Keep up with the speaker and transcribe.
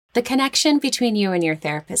The connection between you and your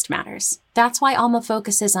therapist matters. That's why Alma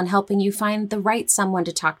focuses on helping you find the right someone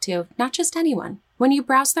to talk to, not just anyone. When you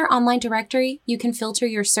browse their online directory, you can filter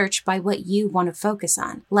your search by what you want to focus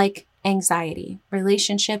on, like anxiety,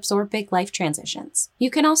 relationships, or big life transitions. You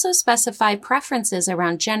can also specify preferences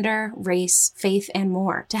around gender, race, faith, and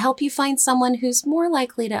more to help you find someone who's more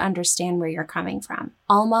likely to understand where you're coming from.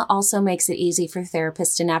 Alma also makes it easy for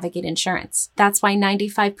therapists to navigate insurance. That's why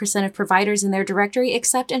 95% of providers in their directory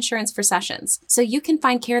accept insurance for sessions, so you can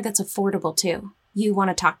find care that's affordable too. You want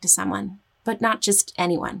to talk to someone, but not just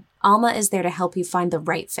anyone. Alma is there to help you find the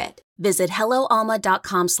right fit. Visit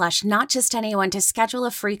helloalma.com/notjustanyone to schedule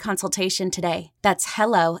a free consultation today. That's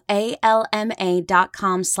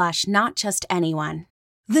helloalma.com/notjustanyone.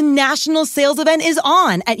 The national sales event is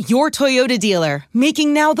on at your Toyota dealer,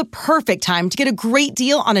 making now the perfect time to get a great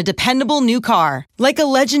deal on a dependable new car. Like a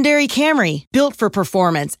legendary Camry, built for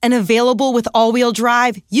performance and available with all-wheel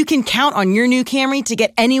drive, you can count on your new Camry to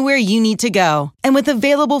get anywhere you need to go. And with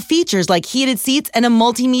available features like heated seats and a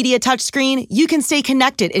multimedia touchscreen, you can stay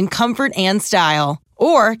connected in comfort and style.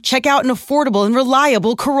 Or check out an affordable and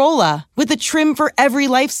reliable Corolla with a trim for every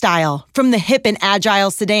lifestyle, from the hip and agile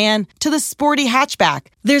sedan to the sporty hatchback.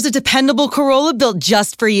 There's a dependable Corolla built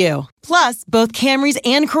just for you. Plus, both Camrys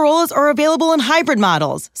and Corollas are available in hybrid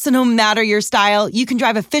models, so no matter your style, you can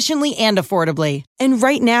drive efficiently and affordably. And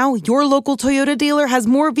right now, your local Toyota dealer has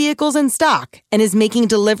more vehicles in stock and is making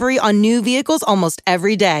delivery on new vehicles almost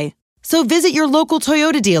every day. So visit your local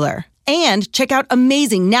Toyota dealer. And check out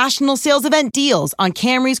amazing national sales event deals on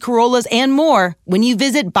Camrys, Corollas, and more when you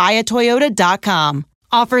visit buyatoyota.com.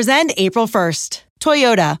 Offers end April 1st.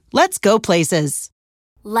 Toyota, let's go places.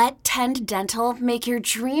 Let Tend Dental make your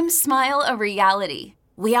dream smile a reality.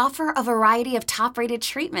 We offer a variety of top-rated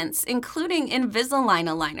treatments, including Invisalign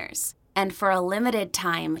aligners. And for a limited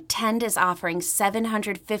time, Tend is offering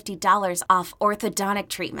 $750 off orthodontic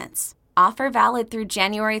treatments. Offer valid through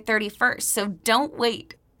January 31st, so don't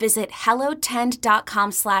wait. Visit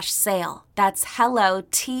hellotend.com/sale. That's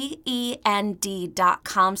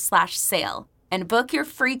hellotend.com/sale. And book your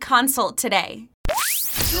free consult today.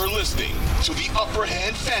 You're listening to the Upper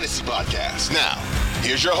Hand Fantasy Podcast. Now,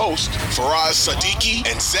 here's your host, Faraz Sadiki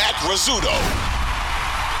and Zach Rizzuto.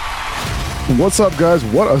 What's up, guys?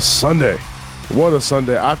 What a Sunday. What a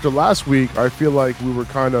Sunday. After last week, I feel like we were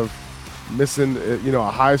kind of missing, a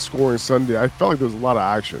high-scoring Sunday. I felt like there was a lot of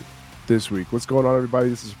action this week. What's going on, everybody?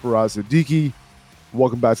 This is Faraz Sadiki.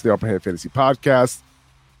 Welcome back to the Upper Hand Fantasy Podcast.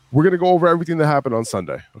 We're going to go over everything that happened on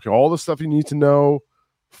Sunday. Okay, all the stuff you need to know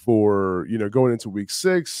for, going into week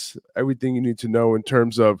 6, everything you need to know in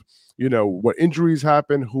terms of, what injuries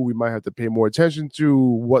happened, who we might have to pay more attention to,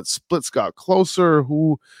 what splits got closer,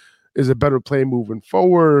 who is a better play moving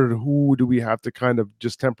forward, who do we have to kind of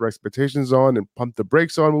just temper expectations on and pump the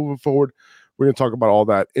brakes on moving forward. We're going to talk about all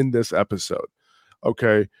that in this episode.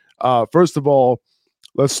 Okay. First of all,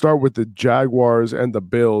 let's start with the Jaguars and the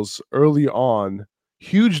Bills early on.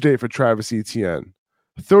 Huge day for Travis Etienne.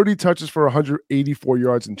 30 touches for 184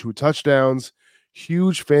 yards and 2 touchdowns.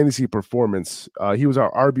 Huge fantasy performance. He was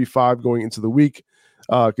our RB5 going into the week.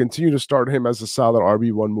 Continue to start him as a solid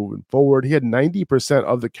RB1 moving forward. He had 90%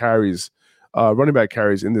 of the carries, running back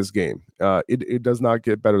carries in this game. It does not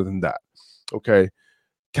get better than that. Okay.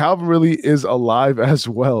 Calvin Ridley is alive as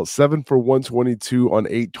well. 7 for 122 on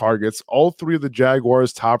 8 targets. All 3 of the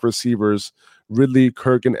Jaguars' top receivers, Ridley,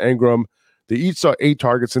 Kirk, and Engram, they each saw 8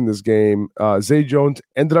 targets in this game. Zay Jones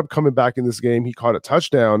ended up coming back in this game. He caught a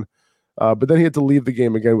touchdown, but then he had to leave the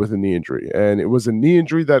game again with a knee injury. And it was a knee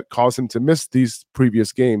injury that caused him to miss these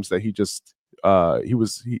previous games that he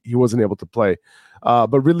wasn't able to play.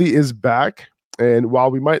 But Ridley is back. And while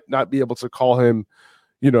we might not be able to call him,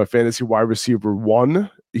 a fantasy wide receiver 1,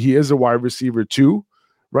 he is a wide receiver 2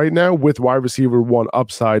 right now with wide receiver 1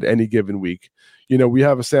 upside any given week. We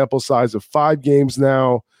have a sample size of 5 games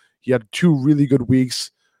now. He had 2 really good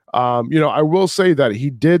weeks. I will say that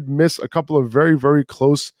he did miss a couple of very, very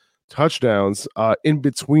close touchdowns in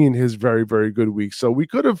between his very, very good weeks. So we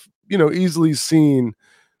could have, easily seen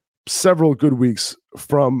several good weeks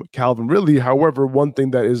from Calvin Ridley. However, one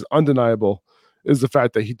thing that is undeniable is the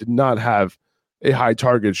fact that he did not have a high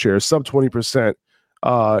target share, sub 20%,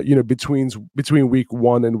 between week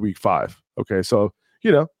 1 and week 5. Okay, so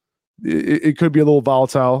it could be a little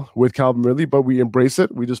volatile with Calvin Ridley, but we embrace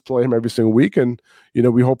it. We just play him every single week, and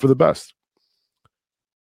we hope for the best.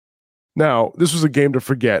 Now, this was a game to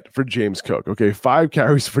forget for James Cook. Okay, 5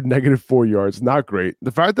 carries for -4 yards, not great. The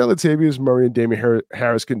fact that Latavius Murray and Damian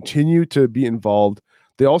Harris continue to be involved,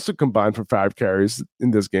 they also combined for 5 carries in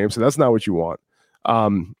this game, so that's not what you want. I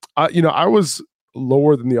was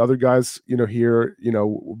lower than the other guys, here,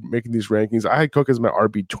 making these rankings. I had Cook as my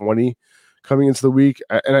RB20 coming into the week,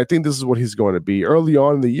 and I think this is what he's going to be. Early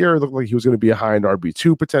on in the year, it looked like he was going to be a high-end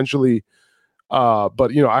RB2 potentially, but,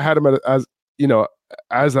 I had him as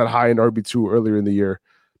that high-end RB2 earlier in the year.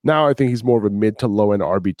 Now I think he's more of a mid to low-end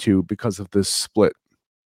RB2 because of this split.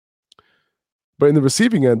 But in the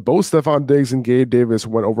receiving end, both Stefon Diggs and Gabe Davis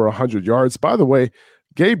went over 100 yards. By the way,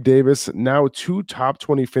 Gabe Davis, now 2 top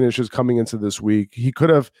 20 finishes coming into this week. He could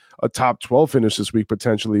have a top 12 finish this week,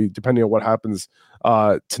 potentially, depending on what happens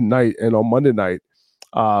tonight and on Monday night.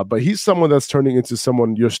 But he's someone that's turning into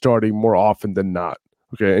someone you're starting more often than not.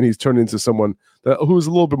 Okay, and he's turning into someone who's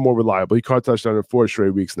a little bit more reliable. He caught a touchdown in 4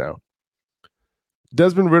 straight weeks now.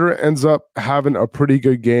 Desmond Ridder ends up having a pretty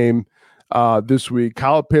good game this week.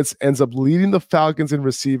 Kyle Pitts ends up leading the Falcons in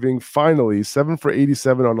receiving, finally, 7 for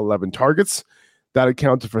 87 on 11 targets. That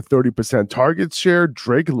accounted for 30% target share.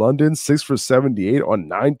 Drake London, 6 for 78 on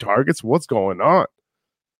 9 targets. What's going on?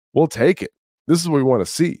 We'll take it. This is what we want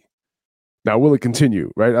to see. Now, will it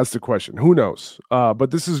continue, right? That's the question. Who knows?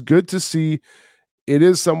 But this is good to see. It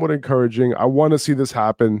is somewhat encouraging. I want to see this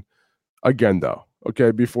happen again, though,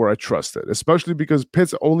 okay, before I trust it, especially because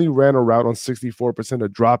Pitts only ran a route on 64%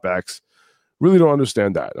 of dropbacks. Really don't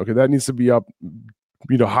understand that. Okay, that needs to be up,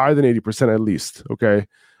 higher than 80% at least. Okay,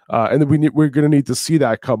 and then we're going to need to see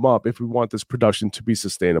that come up if we want this production to be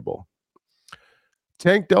sustainable.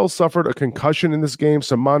 Tank Dell suffered a concussion in this game,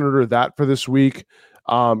 so monitor that for this week.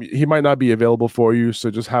 He might not be available for you,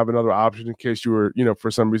 so just have another option in case you were,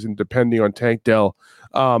 for some reason, depending on Tank Dell.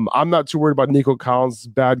 I'm not too worried about Nico Collins'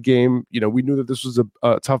 bad game. We knew that this was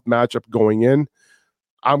a tough matchup going in.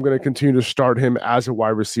 I'm going to continue to start him as a wide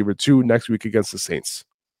receiver 2 next week against the Saints.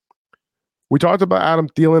 We talked about Adam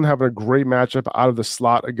Thielen having a great matchup out of the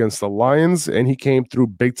slot against the Lions, and he came through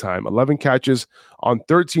big time. 11 catches on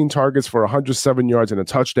 13 targets for 107 yards and a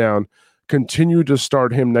touchdown. Continue to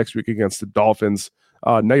start him next week against the Dolphins.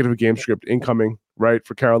 Negative game script incoming, right,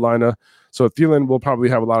 for Carolina. So Thielen will probably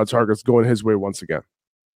have a lot of targets going his way once again.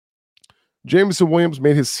 Jameson Williams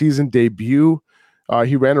made his season debut.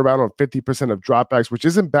 He ran around on 50% of dropbacks, which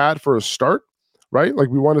isn't bad for a start, right? Like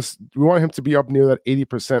we want him to be up near that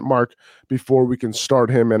 80% mark before we can start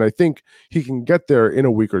him, and I think he can get there in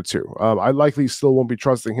a week or two. I likely still won't be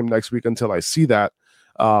trusting him next week until I see that.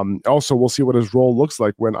 Also, we'll see what his role looks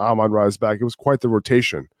like when Amon-Ra is back. It was quite the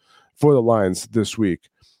rotation for the Lions this week.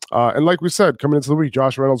 And like we said, coming into the week,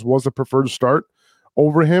 Josh Reynolds was the preferred start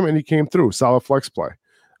over him, and he came through. Solid flex play.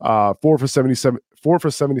 4 for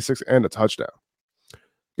 76 and a touchdown.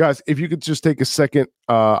 Guys, if you could just take a second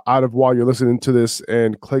out of while you're listening to this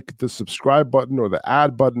and click the subscribe button or the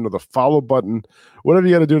add button or the follow button, whatever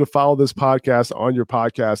you got to do to follow this podcast on your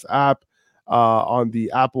podcast app, on the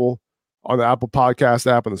Apple Podcast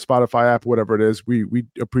app, on the Spotify app, whatever it is, we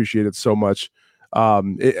appreciate it so much.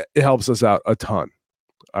 It helps us out a ton.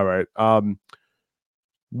 All right.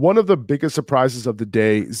 One of the biggest surprises of the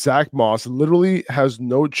day, Zach Moss literally has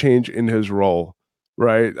no change in his role,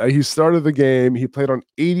 right? He started the game. He played on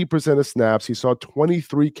 80% of snaps. He saw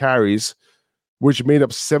 23 carries, which made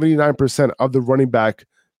up 79% of the running back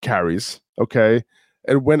carries, okay?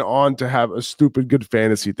 And went on to have a stupid good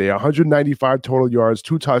fantasy day. 195 total yards,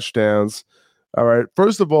 2 touchdowns. All right.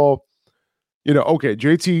 First of all, okay,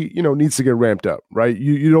 JT, needs to get ramped up, right?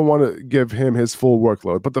 You don't want to give him his full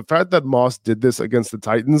workload. But the fact that Moss did this against the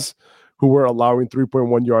Titans, who were allowing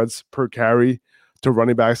 3.1 yards per carry to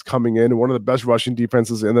running backs coming in, one of the best rushing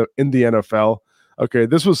defenses in the NFL, okay,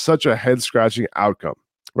 this was such a head-scratching outcome,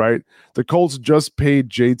 right? The Colts just paid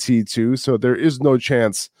JT too, so there is no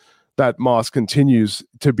chance that Moss continues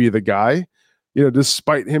to be the guy,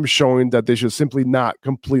 despite him showing that they should simply not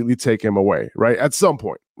completely take him away, right? At some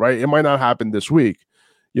point, right? It might not happen this week.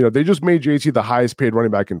 They just made JT the highest paid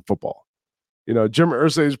running back in football. Jim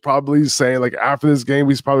Irsay is probably saying, like, after this game,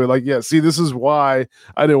 he's probably like, yeah, see, this is why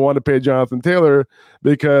I didn't want to pay Jonathan Taylor,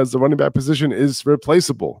 because the running back position is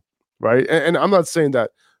replaceable, right? And I'm not saying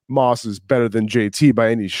that Moss is better than JT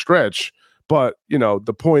by any stretch, but,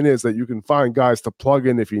 the point is that you can find guys to plug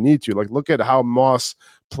in if you need to. Like, look at how Moss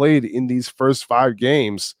played in these first 5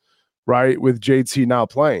 games, right, with JT now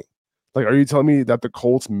playing. Like, are you telling me that the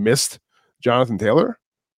Colts missed Jonathan Taylor?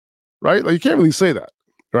 Right? Like, you can't really say that,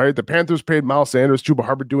 right? The Panthers paid Miles Sanders, Chuba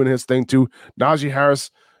Hubbard doing his thing too. Najee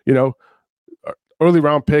Harris, early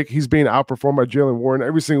round pick, he's being outperformed by Jaylen Warren.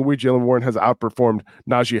 Every single week, Jaylen Warren has outperformed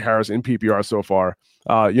Najee Harris in PPR so far.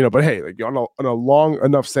 But hey, like, on a long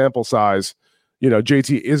enough sample size,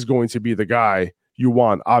 JT is going to be the guy you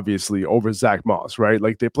want, obviously, over Zach Moss, right?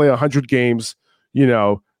 Like, they play 100 games,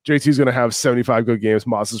 JT's going to have 75 good games.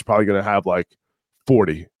 Moss is probably going to have like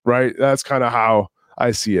 40, right? That's kind of how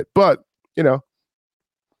I see it. But,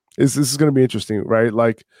 this is going to be interesting, right?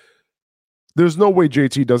 Like, there's no way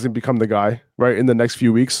JT doesn't become the guy, right, in the next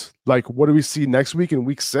few weeks. Like, what do we see next week in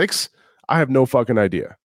week 6? I have no fucking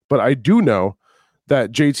idea. But I do know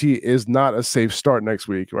that JT is not a safe start next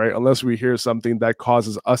week, right? Unless we hear something that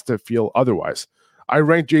causes us to feel otherwise. I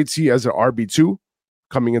rank JT as an RB2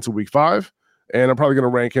 coming into week 5, and I'm probably going to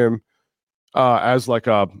rank him as like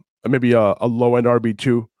maybe a low-end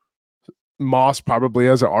RB2. Moss probably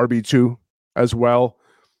as an RB2 as well.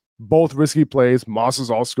 Both risky plays. Moss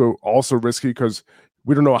is also risky because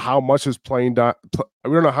we don't know how much his playing time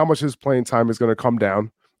is going to come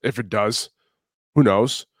down. If it does, who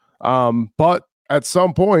knows? But at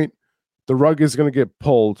some point, the rug is going to get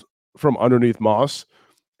pulled from underneath Moss,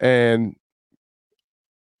 and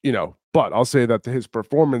but I'll say that his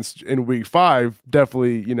performance in week 5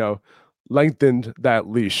 definitely lengthened that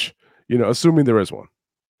leash. Assuming there is one.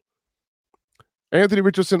 Anthony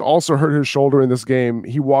Richardson also hurt his shoulder in this game.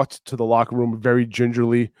 He walked to the locker room very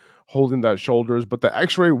gingerly, holding that shoulders, but the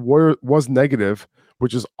x-ray was negative,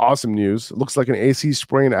 which is awesome news. It looks like an AC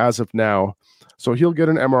sprain as of now. So he'll get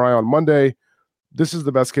an MRI on Monday. This is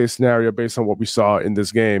the best case scenario based on what we saw in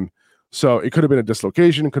this game. So it could have been a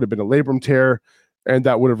dislocation, it could have been a labrum tear, and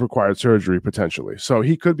that would have required surgery potentially. So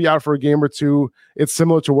he could be out for a game or two. It's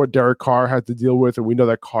similar to what Derek Carr had to deal with, and we know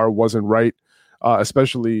that Carr wasn't right,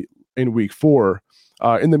 especially in week 4.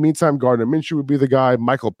 In the meantime, Gardner Minshew would be the guy.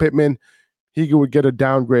 Michael Pittman, he would get a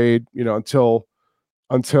downgrade, until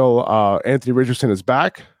Anthony Richardson is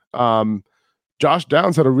back. Josh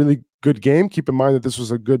Downs had a really good game. Keep in mind that this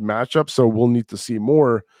was a good matchup, so we'll need to see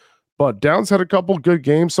more. But Downs had a couple good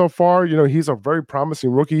games so far. He's a very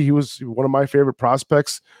promising rookie. He was one of my favorite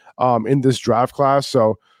prospects in this draft class,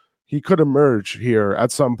 so he could emerge here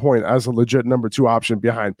at some point as a legit number 2 option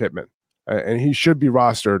behind Pittman. And he should be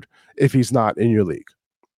rostered if he's not in your league.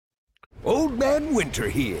 Old Man Winter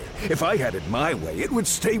here. If I had it my way, it would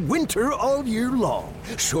stay winter all year long.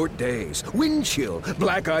 Short days, wind chill,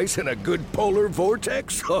 black ice, and a good polar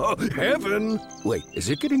vortex. Oh, heaven. Wait,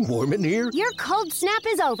 is it getting warm in here? Your cold snap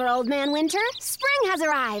is over, Old Man Winter. Spring has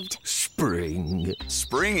arrived. Spring.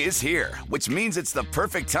 Spring is here, which means it's the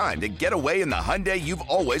perfect time to get away in the Hyundai you've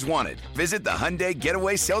always wanted. Visit the Hyundai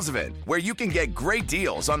Getaway Sales Event, where you can get great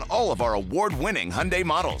deals on all of our award-winning Hyundai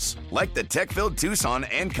models, like the tech-filled Tucson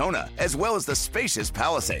and Kona, as well as the spacious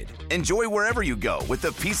Palisade. Enjoy wherever you go with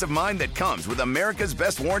the peace of mind that comes with America's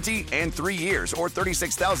best warranty and 3 years or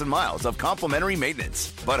 36,000 miles of complimentary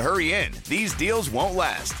maintenance. But hurry in, these deals won't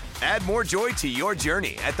last. Add more joy to your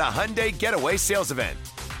journey at the Hyundai Getaway Sales Event.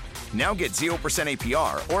 Now get 0%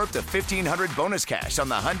 APR or up to $1,500 bonus cash on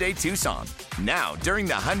the Hyundai Tucson. Now, during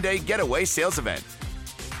the Hyundai Getaway Sales Event.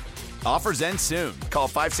 Offers end soon. Call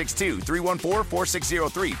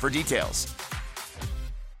 562-314-4603 for details.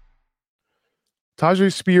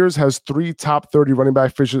 Tyjae Spears has 3 top 30 running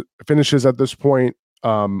back finishes at this point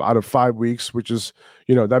out of 5 weeks, which is,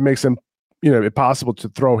 that makes him, it possible to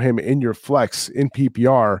throw him in your flex in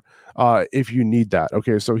PPR if you need that.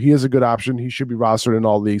 Okay, so he is a good option. He should be rostered in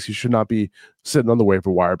all leagues. He should not be sitting on the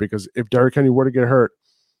waiver wire because if Derrick Henry were to get hurt,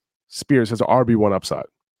 Spears has an RB1 upside.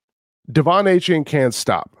 Devon Achane can't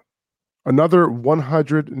stop. Another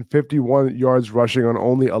 151 yards rushing on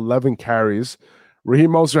only 11 carries.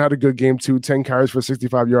 Raheem Mostert had a good game too, 10 carries for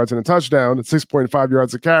 65 yards and a touchdown at 6.5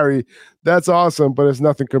 yards a carry. That's awesome, but it's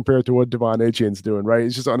nothing compared to what Devon Achane's doing, right?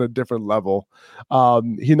 He's just on a different level.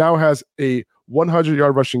 He now has a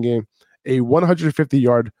 100-yard rushing game, a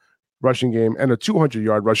 150-yard rushing game, and a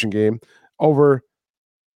 200-yard rushing game over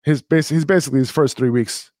his basically his first 3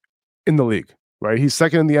 weeks in the league, right? He's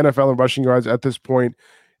second in the NFL in rushing yards at this point.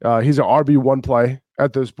 He's an RB1 play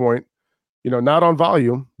at this point, not on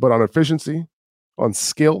volume, but on efficiency, on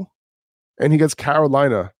skill, and he gets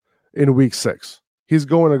Carolina in week 6. He's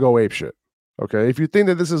going to go apeshit. Okay. If you think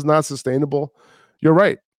that this is not sustainable, you're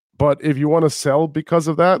right. But if you want to sell because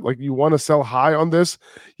of that, like you want to sell high on this,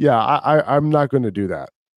 yeah, I'm not going to do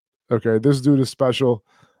that. Okay. This dude is special.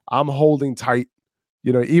 I'm holding tight.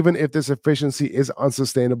 Even if this efficiency is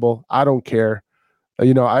unsustainable, I don't care.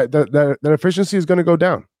 That efficiency is going to go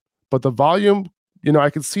down, but the volume,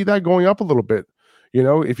 I can see that going up a little bit.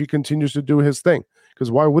 If he continues to do his thing,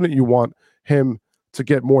 because why wouldn't you want him to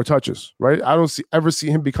get more touches, right? I don't ever see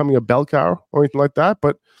him becoming a bell cow or anything like that,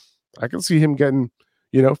 but I can see him getting,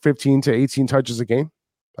 15 to 18 touches a game.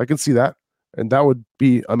 I can see that, and that would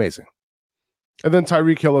be amazing. And then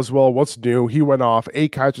Tyreek Hill as well. What's new? He went off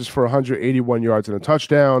 8 catches for 181 yards and a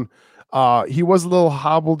touchdown. He was a little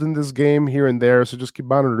hobbled in this game here and there, so just keep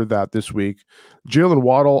monitoring that this week. Jalen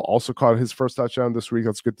Waddle also caught his first touchdown this week.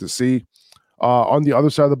 That's good to see. On the other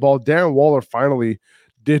side of the ball, Darren Waller finally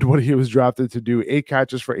did what he was drafted to do. 8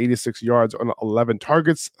 catches for 86 yards on 11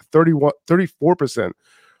 targets, 34%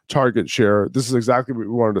 target share. This is exactly what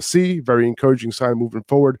we wanted to see. Very encouraging sign moving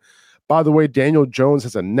forward. By the way, Daniel Jones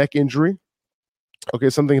has a neck injury.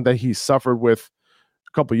 Okay, something that he suffered with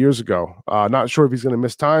a couple years ago. Not sure if he's going to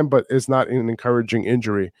miss time, but it's not an encouraging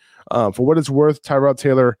injury. For what it's worth, Tyrod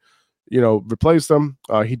Taylor, replaced him.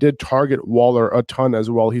 He did target Waller a ton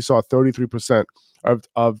as well. He saw 33%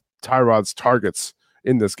 of Tyrod's targets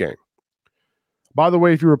in this game. By the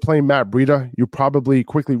way, if you were playing Matt Breida, you probably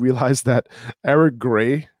quickly realized that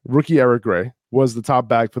rookie Eric Gray, was the top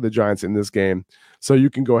back for the Giants in this game. So you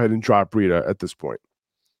can go ahead and drop Breida at this point.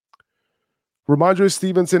 Ramondre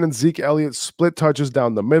Stevenson and Zeke Elliott split touches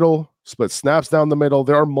down the middle, split snaps down the middle.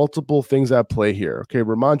 There are multiple things at play here. Okay,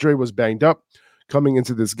 Ramondre was banged up coming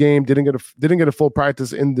into this game, didn't get a full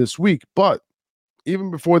practice in this week, but even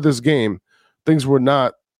before this game, things were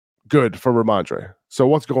not good for Ramondre. So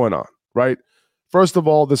what's going on, right? First of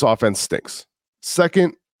all, this offense stinks.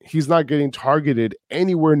 Second, he's not getting targeted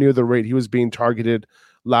anywhere near the rate he was being targeted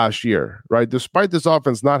last year, right? Despite this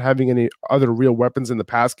offense not having any other real weapons in the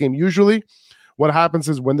pass game, usually what happens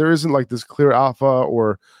is when there isn't like this clear alpha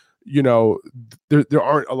or, there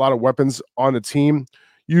aren't a lot of weapons on a team,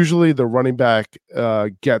 usually the running back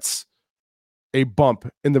gets a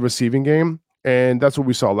bump in the receiving game. And that's what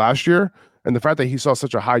we saw last year. And the fact that he saw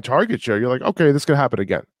such a high target share, you're like, okay, this could happen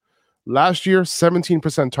again. Last year,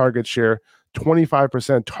 17% target share,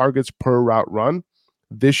 25% targets per route run.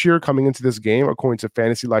 This year, coming into this game, according to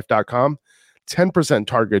fantasylife.com, 10%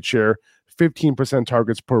 target share, 15%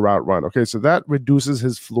 targets per route run. Okay, so that reduces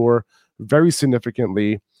his floor very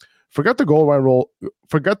significantly. Forget the goal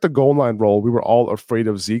line role we were all afraid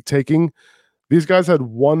of Zeke taking. These guys had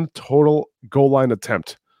one total goal line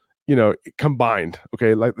attempt, combined.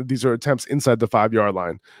 Okay, like these are attempts inside the 5-yard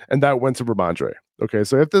line, and that went to Ramondre. Okay,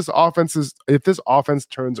 so if this offense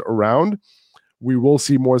turns around, we will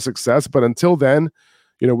see more success. But until then,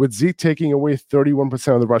 with Zeke taking away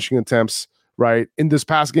 31% of the rushing attempts, right? In this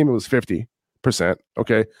past game, it was 50%.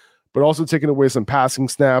 Okay, but also taking away some passing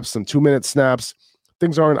snaps, some 2-minute snaps.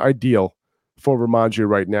 Things aren't ideal for Ramondre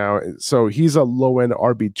right now. So he's a low-end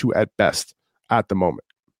RB2 at best at the moment.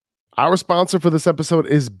 Our sponsor for this episode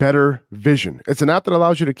is Better Vision. It's an app that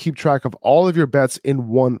allows you to keep track of all of your bets in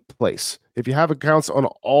one place. If you have accounts on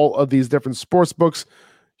all of these different sports books,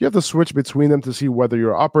 you have to switch between them to see whether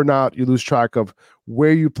you're up or not. You lose track of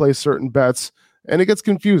where you place certain bets, and it gets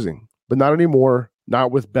confusing. But not anymore,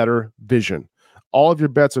 not with Better Vision. All of your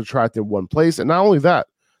bets are tracked in one place. And not only that,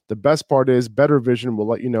 the best part is Better Vision will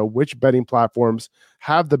let you know which betting platforms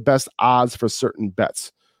have the best odds for certain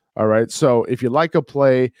bets. All right. So if you like a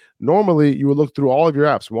play, normally you would look through all of your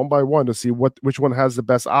apps one by one to see which one has the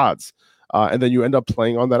best odds. And then you end up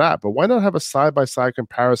playing on that app. But why not have a side-by-side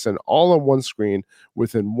comparison all on one screen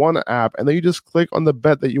within one app? And then you just click on the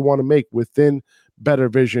bet that you want to make within Better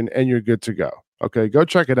Vision and you're good to go. Okay, go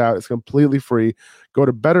check it out. It's completely free. Go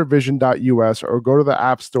to bettervision.us or go to the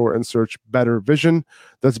App Store and search Better Vision.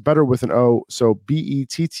 That's better with an O. So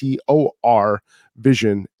BETTOR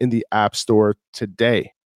Vision in the App Store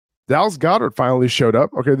today. Dallas Goedert finally showed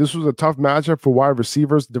up. Okay, this was a tough matchup for wide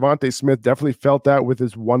receivers. Devontae Smith definitely felt that with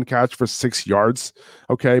his one catch for 6 yards.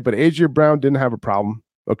 Okay, but A.J. Brown didn't have a problem,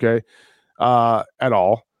 okay, at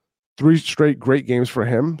all. 3 straight great games for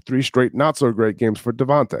him. 3 straight not-so-great games for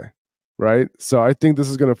Devontae, right? So I think this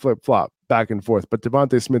is going to flip-flop back and forth. But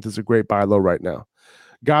Devontae Smith is a great buy low right now.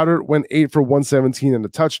 Goddard went 8 for 117 and a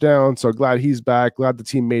touchdown. So glad he's back. Glad the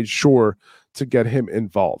team made sure to get him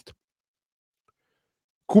involved.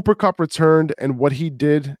 Cooper Kupp returned, and what he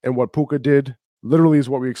did and what Puka did literally is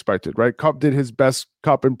what we expected, right? Kupp did his best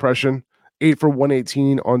Kupp impression, 8 for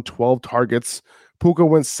 118 on 12 targets. Puka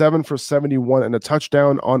went 7 for 71 and a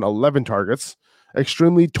touchdown on 11 targets.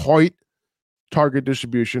 Extremely tight target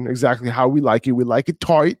distribution, exactly how we like it. We like it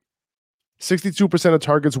tight. 62% of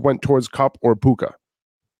targets went towards Kupp or Puka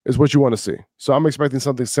is what you want to see. So I'm expecting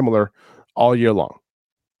something similar all year long.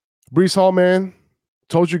 Breece Hall, man,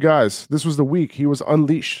 told you guys, this was the week he was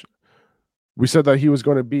unleashed. We said that he was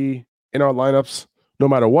going to be in our lineups no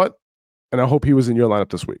matter what, and I hope he was in your lineup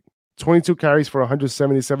this week. 22 carries for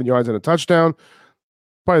 177 yards and a touchdown.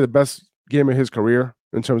 Probably the best game of his career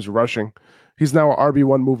in terms of rushing. He's now an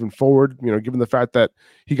RB1 moving forward, given the fact that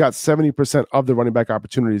he got 70% of the running back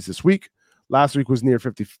opportunities this week. Last week was near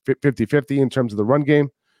 50-50 in terms of the run game.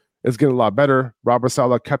 It's getting a lot better. Robert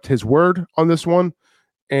Saleh kept his word on this one,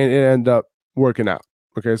 and it ended up working out.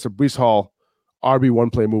 Okay, so Breece Hall,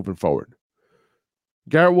 RB1 play moving forward.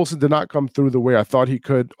 Garrett Wilson did not come through the way I thought he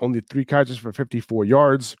could. Only 3 catches for 54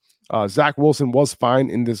 yards. Zach Wilson was fine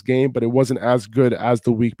in this game, but it wasn't as good as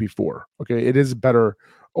the week before. Okay, it is better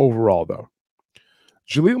overall, though.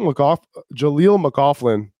 Jaleel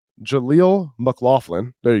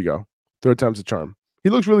McLaughlin, there you go. Third time's the charm. He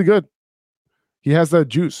looks really good. He has that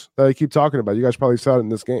juice that I keep talking about. You guys probably saw it in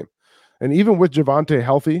this game. And even with Javonte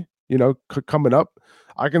healthy, coming up,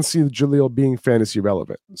 I can see Jaleel being fantasy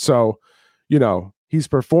relevant. So, he's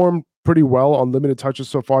performed pretty well on limited touches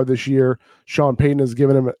so far this year. Sean Payton has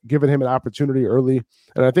given him an opportunity early,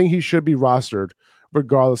 and I think he should be rostered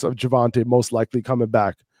regardless of Javonte most likely coming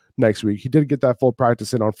back next week. He did get that full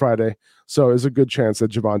practice in on Friday, so there's a good chance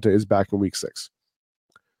that Javonte is back in week 6.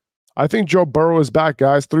 I think Joe Burrow is back,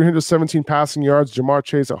 guys. 317 passing yards. Jamar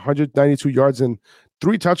Chase, 192 yards and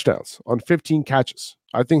 3 touchdowns on 15 catches.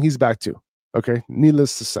 I think he's back too. Okay,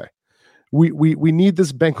 needless to say. We need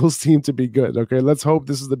this Bengals team to be good. Okay, let's hope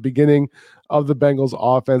this is the beginning of the Bengals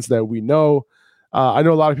offense that we know. I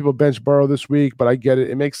know a lot of people bench Burrow this week, but I get it.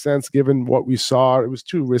 It makes sense given what we saw. It was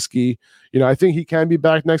too risky. I think he can be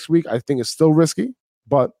back next week. I think it's still risky,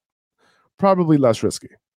 but probably less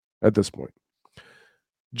risky at this point.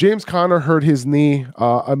 James Conner hurt his knee.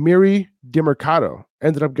 Amiri DiMercato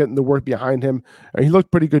ended up getting the work behind him, and he looked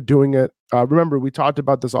pretty good doing it. Remember, we talked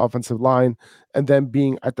about this offensive line and then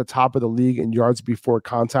being at the top of the league in yards before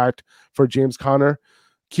contact for James Conner.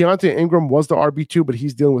 Keontae Ingram was the RB2, but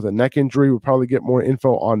he's dealing with a neck injury. We'll probably get more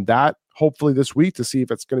info on that hopefully this week to see if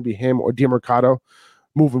it's going to be him or DiMercato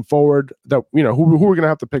moving forward. That who we're going to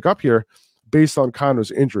have to pick up here based on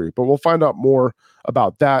Conner's injury. But we'll find out more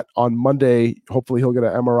about that on Monday. Hopefully he'll get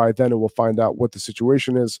an MRI then, and we'll find out what the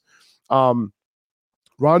situation is.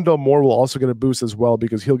 Rondale Moore will also get a boost as well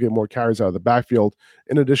because he'll get more carries out of the backfield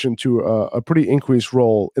in addition to a pretty increased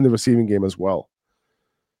role in the receiving game as well.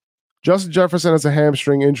 Justin Jefferson has a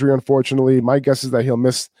hamstring injury, unfortunately. My guess is that he'll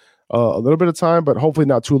miss a little bit of time, but hopefully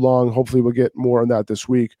not too long. Hopefully we'll get more on that this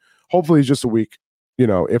week. Hopefully just a week,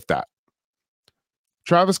 if that.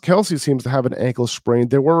 Travis Kelce seems to have an ankle sprain.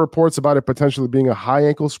 There were reports about it potentially being a high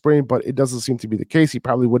ankle sprain, but it doesn't seem to be the case. He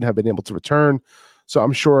probably wouldn't have been able to return. So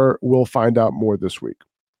I'm sure we'll find out more this week.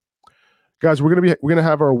 Guys, we're gonna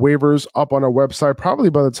have our waivers up on our website probably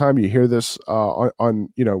by the time you hear this on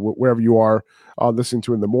wherever you are listening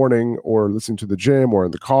to in the morning or listening to the gym or in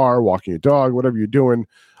the car, walking your dog, whatever you're doing.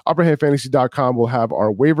 UpperhandFantasy.com will have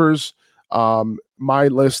our waivers, my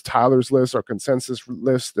list, Tyler's list, our consensus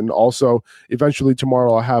list, and also eventually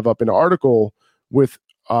tomorrow I'll have up an article with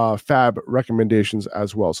fab recommendations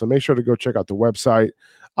as well. So make sure to go check out the website.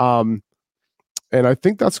 And I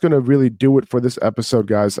think that's going to really do it for this episode,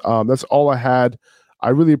 guys. That's all I had. I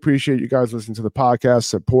really appreciate you guys listening to the podcast,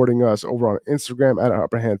 supporting us over on Instagram at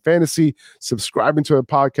Upper Hand Fantasy, subscribing to the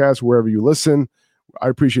podcast wherever you listen. I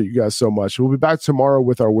appreciate you guys so much. We'll be back tomorrow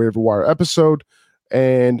with our waiver wire episode,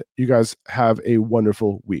 and you guys have a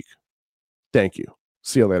wonderful week. Thank you.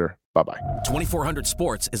 See you later. Bye-bye. 2400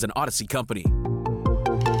 Sports is an Odyssey company.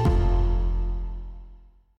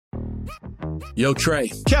 Yo, Trey.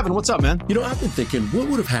 Kevin, what's up, man? I've been thinking, what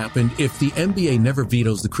would have happened if the NBA never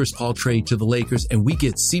vetoes the Chris Paul trade to the Lakers and we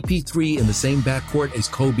get CP3 in the same backcourt as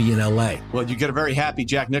Kobe in LA? Well, you get a very happy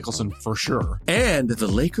Jack Nicholson for sure. And the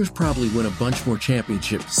Lakers probably win a bunch more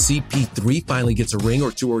championships. CP3 finally gets a ring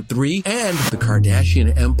or 2 or 3, and the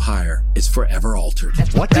Kardashian empire is forever altered.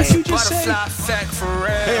 What did you just say?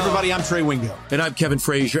 Hey, everybody, I'm Trey Wingo. And I'm Kevin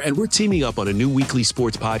Frazier, and we're teaming up on a new weekly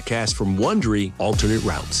sports podcast from Wondery, Alternate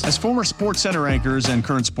Routes. As former Sports Center anchors and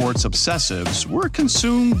current sports obsessives, we're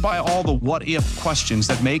consumed by all the what-if questions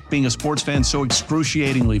that make being a sports fan so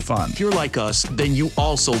excruciatingly fun. If you're like us, then you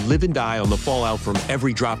also live and die on the fallout from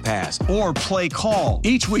every drop pass. Or play call.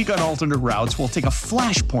 Each week on Alternate Routes, we'll take a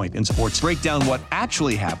flashpoint in sports, break down what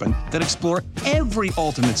actually happened, then explore every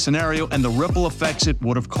alternate scenario and the ripple effects it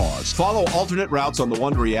would have caused. Follow Alternate Routes on the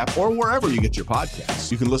Wondery app or wherever you get your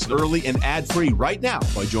podcasts. You can listen early and ad-free right now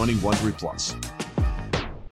by joining Wondery Plus.